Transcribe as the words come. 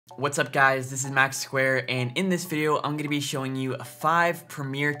What's up guys, this is Max Square, and in this video I'm going to be showing you 5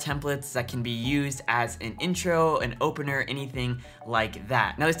 Premiere templates that can be used as an intro, an opener, anything like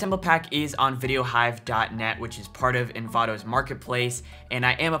that. Now this template pack is on videohive.net, which is part of Envato's marketplace, and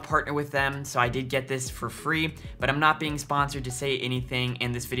I am a partner with them, so I did get this for free, but I'm not being sponsored to say anything,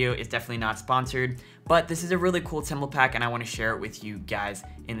 and this video is definitely not sponsored, but this is a really cool template pack and I want to share it with you guys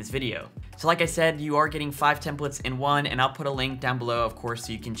in this video. So like I said, you are getting 5 templates in one, and I'll put a link down below, of course,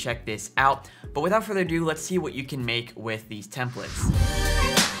 so you can check this out. But without further ado, let's see what you can make with these templates.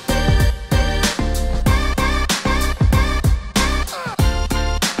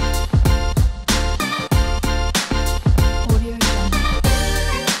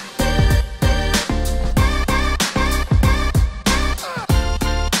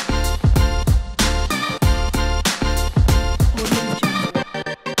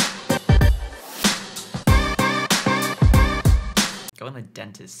 Going to the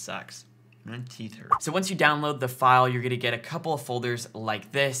dentist sucks. My teeth hurt. So once you download the file, you're gonna get a couple of folders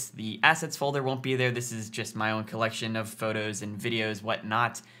like this. The assets folder won't be there. This is just my own collection of photos and videos,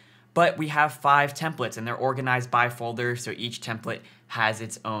 whatnot. But we have 5 templates and they're organized by folder, so each template has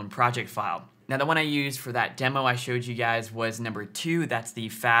its own project file. Now the one I used for that demo I showed you guys was number 2, that's the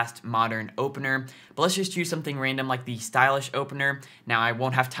fast modern opener. But let's just use something random like the stylish opener. Now I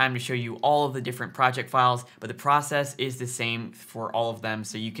won't have time to show you all of the different project files, but the process is the same for all of them,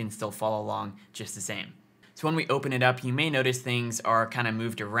 so you can still follow along just the same. So when we open it up, you may notice things are kind of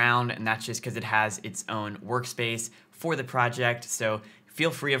moved around, and that's just because it has its own workspace for the project. So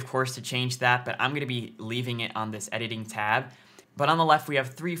feel free, of course, to change that, but I'm gonna be leaving it on this editing tab. But on the left, we have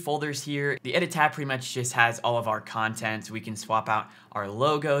 3 folders here. The edit tab pretty much just has all of our content, so we can swap out our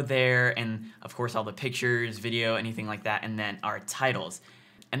logo there, and of course all the pictures, video, anything like that, and then our titles.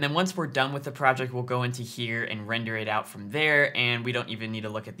 And then once we're done with the project, we'll go into here and render it out from there, and we don't even need to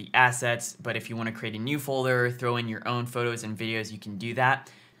look at the assets, but if you want to create a new folder, throw in your own photos and videos, you can do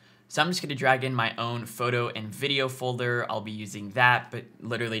that. So I'm just going to drag in my own photo and video folder. I'll be using that, but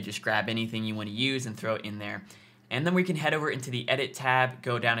literally just grab anything you want to use and throw it in there. And then we can head over into the edit tab,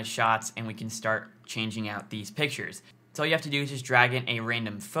 go down to shots, and we can start changing out these pictures. So all you have to do is just drag in a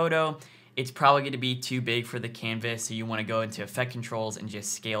random photo. It's probably going to be too big for the canvas, so you want to go into effect controls and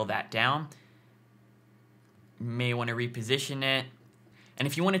just scale that down. You may want to reposition it. And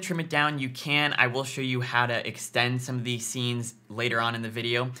if you want to trim it down, you can. I will show you how to extend some of these scenes later on in the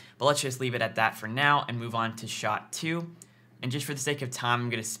video, but let's just leave it at that for now and move on to shot 2. And just for the sake of time, I'm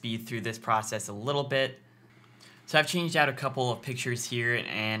going to speed through this process a little bit. So I've changed out a couple of pictures here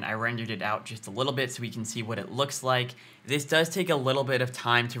and I rendered it out just a little bit so we can see what it looks like. This does take a little bit of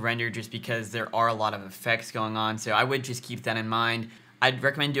time to render just because there are a lot of effects going on, so I would just keep that in mind. I'd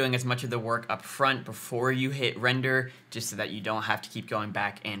recommend doing as much of the work up front before you hit render, just so that you don't have to keep going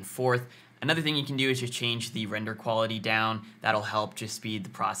back and forth. Another thing you can do is just change the render quality down. That'll help just speed the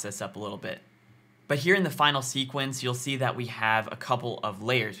process up a little bit. But here in the final sequence, you'll see that we have a couple of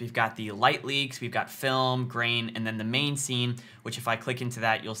layers. We've got the light leaks, we've got film, grain, and then the main scene, which if I click into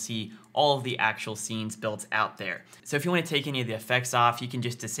that, you'll see all of the actual scenes built out there. So if you want to take any of the effects off, you can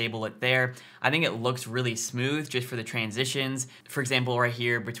just disable it there. I think it looks really smooth just for the transitions. For example, right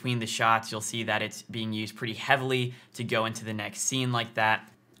here between the shots, you'll see that it's being used pretty heavily to go into the next scene like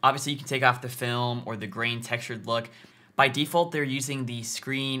that. Obviously, you can take off the film or the grain textured look. By default, they're using the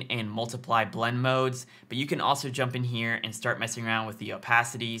screen and multiply blend modes, but you can also jump in here and start messing around with the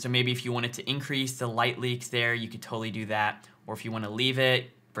opacity. So maybe if you wanted to increase the light leaks there, you could totally do that. Or if you want to leave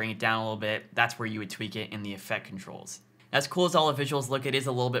it, bring it down a little bit, that's where you would tweak it in the effect controls. As cool as all the visuals look, it is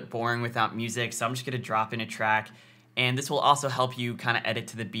a little bit boring without music, so I'm just going to drop in a track. And this will also help you kind of edit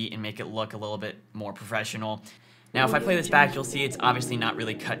to the beat and make it look a little bit more professional. Now, if I play this back, you'll see it's obviously not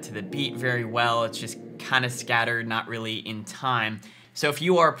really cut to the beat very well. It's just kind of scattered, not really in time. So if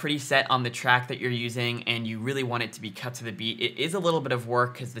you are pretty set on the track that you're using and you really want it to be cut to the beat, it is a little bit of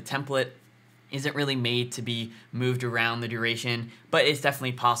work because the template isn't really made to be moved around the duration, but it's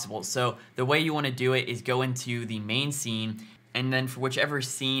definitely possible. So the way you want to do it is go into the main scene, and then for whichever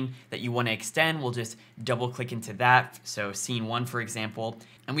scene that you want to extend, we'll just double click into that. So scene 1, for example,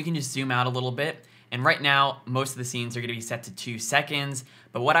 and we can just zoom out a little bit. And right now, most of the scenes are going to be set to 2 seconds,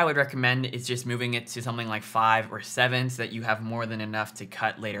 but what I would recommend is just moving it to something like 5 or 7 so that you have more than enough to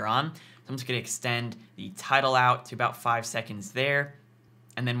cut later on. So I'm just going to extend the title out to about 5 seconds there,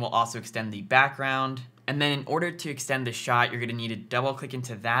 and then we'll also extend the background. And then in order to extend the shot, you're going to need to double click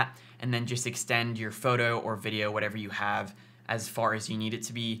into that, and then just extend your photo or video, whatever you have, as far as you need it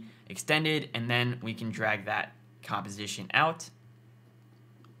to be extended, and then we can drag that composition out.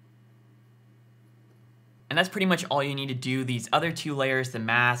 And that's pretty much all you need to do. These other two layers, the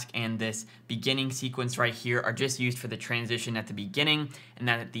mask and this beginning sequence right here, are just used for the transition at the beginning, and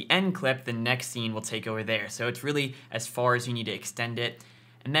then at the end clip, the next scene will take over there. So it's really as far as you need to extend it.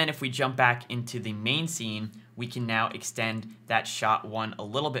 And then if we jump back into the main scene, we can now extend that shot one a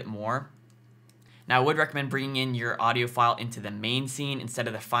little bit more. Now, I would recommend bringing in your audio file into the main scene instead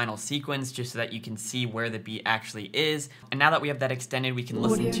of the final sequence, just so that you can see where the beat actually is. And now that we have that extended, we can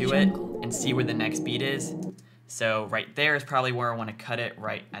listen to it and see where the next beat is. So right there is probably where I want to cut it,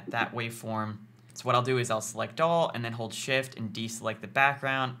 right at that waveform. So what I'll do is I'll select all and then hold shift and deselect the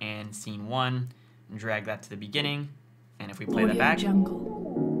background and scene one and drag that to the beginning. And if we play that back.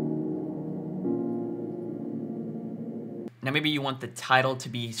 Now maybe you want the title to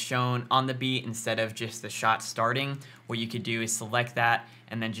be shown on the beat instead of just the shot starting. What you could do is select that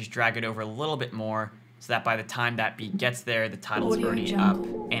and then just drag it over a little bit more so that by the time that beat gets there, the title's already up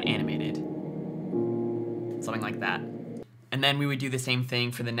and animated. Something like that. And then we would do the same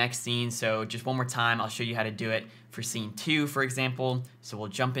thing for the next scene. So just one more time, I'll show you how to do it for scene 2, for example. So we'll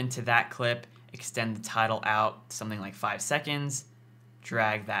jump into that clip, extend the title out something like 5 seconds,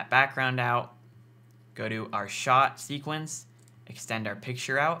 drag that background out, go to our shot sequence, extend our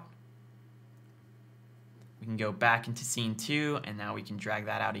picture out. We can go back into scene 2, and now we can drag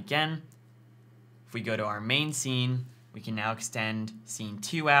that out again. If we go to our main scene, we can now extend scene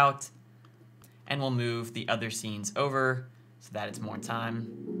 2 out, and we'll move the other scenes over so that it's more time.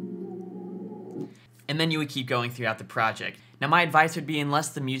 And then you would keep going throughout the project. Now my advice would be, unless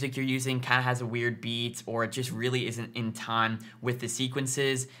the music you're using kind of has a weird beat or it just really isn't in time with the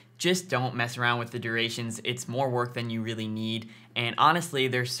sequences, just don't mess around with the durations. It's more work than you really need. And honestly,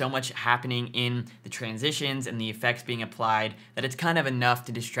 there's so much happening in the transitions and the effects being applied that it's kind of enough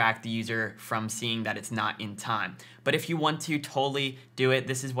to distract the user from seeing that it's not in time. But if you want to totally do it,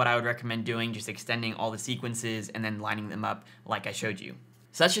 this is what I would recommend doing, just extending all the sequences and then lining them up like I showed you.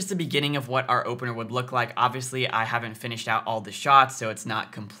 So that's just the beginning of what our opener would look like. Obviously, I haven't finished out all the shots, so it's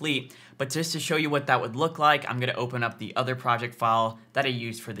not complete. But just to show you what that would look like, I'm going to open up the other project file that I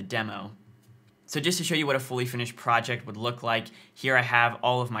used for the demo. So just to show you what a fully finished project would look like, here I have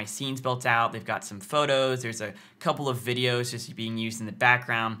all of my scenes built out. They've got some photos. There's a couple of videos just being used in the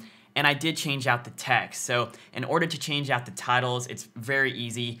background. And I did change out the text. So in order to change out the titles, it's very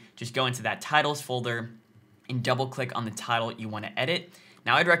easy. Just go into that titles folder and double click on the title you want to edit.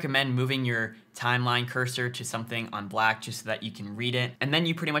 Now I'd recommend moving your timeline cursor to something on black just so that you can read it. And then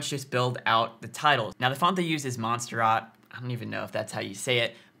you pretty much just build out the titles. Now the font they use is Montserrat. I don't even know if that's how you say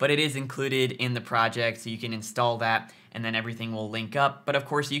it, but it is included in the project, so you can install that and then everything will link up. But of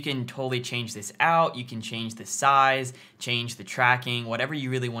course you can totally change this out. You can change the size, change the tracking, whatever you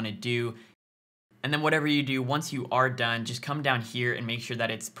really want to do. And then whatever you do, once you are done, just come down here and make sure that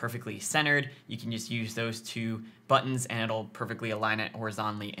it's perfectly centered. You can just use those two buttons and it'll perfectly align it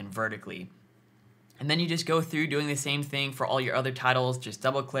horizontally and vertically. And then you just go through doing the same thing for all your other titles. Just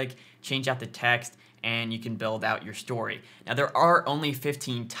double click, change out the text, and you can build out your story. Now there are only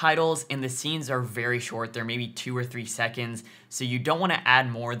 15 titles and the scenes are very short. They're maybe 2 or 3 seconds. So you don't want to add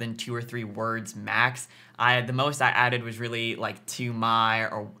more than 2 or 3 words max. The most I added was really like to my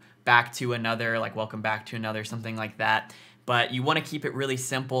or back to another, like welcome back to another, something like that. But you want to keep it really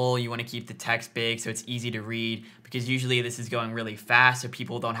simple. You want to keep the text big so it's easy to read, because usually this is going really fast so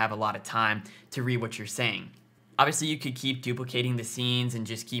people don't have a lot of time to read what you're saying. Obviously you could keep duplicating the scenes and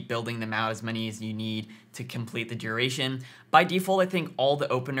just keep building them out as many as you need to complete the duration. By default, I think all the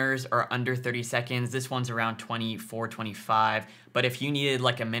openers are under 30 seconds. This one's around 24, 25. But if you needed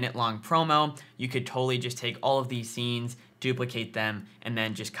like a minute-long promo, you could totally just take all of these scenes, duplicate them, and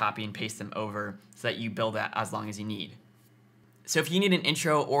then just copy and paste them over so that you build that as long as you need. So if you need an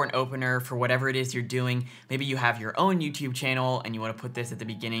intro or an opener for whatever it is you're doing, maybe you have your own YouTube channel and you want to put this at the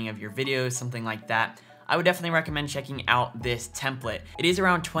beginning of your videos, something like that, I would definitely recommend checking out this template. It is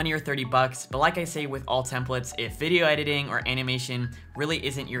around 20 or 30 bucks, but like I say with all templates, if video editing or animation really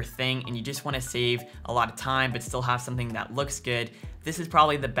isn't your thing and you just want to save a lot of time but still have something that looks good, this is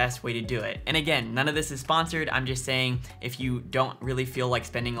probably the best way to do it. And again, none of this is sponsored. I'm just saying if you don't really feel like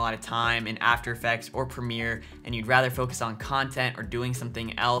spending a lot of time in After Effects or Premiere and you'd rather focus on content or doing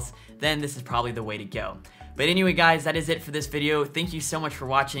something else, then this is probably the way to go. But anyway guys, that is it for this video. Thank you so much for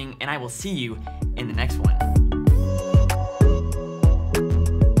watching and I will see you in the next one.